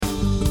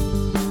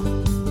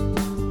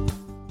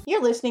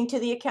You're listening to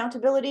the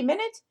Accountability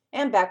Minute,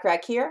 and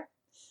Backrack here.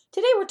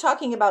 Today we're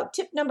talking about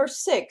tip number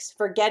 6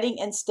 for getting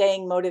and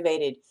staying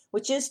motivated,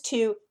 which is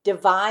to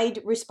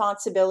divide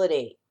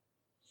responsibility.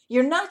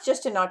 You're not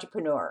just an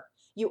entrepreneur.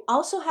 You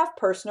also have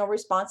personal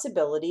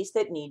responsibilities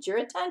that need your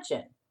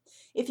attention.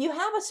 If you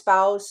have a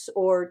spouse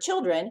or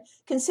children,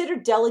 consider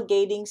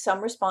delegating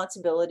some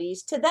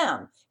responsibilities to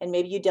them, and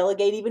maybe you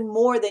delegate even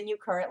more than you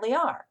currently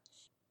are.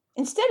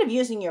 Instead of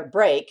using your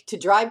break to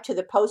drive to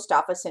the post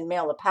office and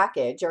mail a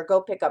package or go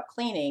pick up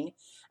cleaning,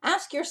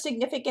 ask your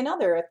significant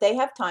other if they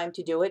have time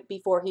to do it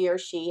before he or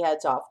she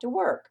heads off to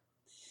work.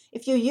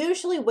 If you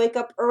usually wake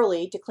up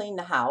early to clean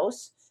the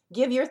house,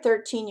 give your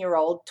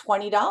 13-year-old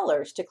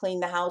 $20 to clean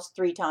the house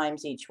 3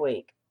 times each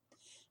week.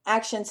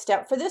 Action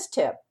step for this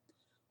tip: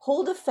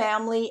 hold a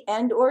family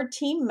and or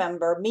team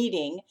member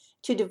meeting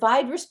to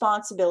divide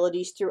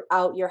responsibilities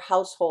throughout your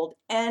household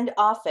and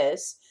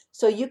office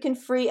so you can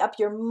free up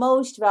your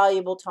most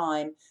valuable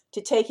time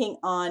to taking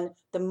on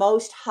the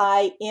most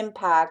high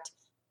impact,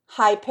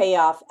 high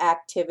payoff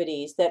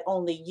activities that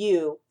only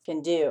you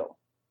can do.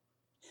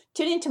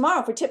 Tune in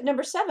tomorrow for tip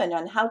number 7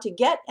 on how to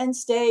get and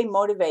stay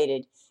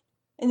motivated.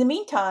 In the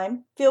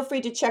meantime, feel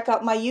free to check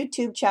out my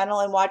YouTube channel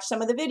and watch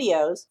some of the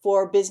videos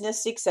for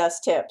business success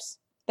tips.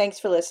 Thanks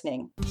for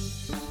listening.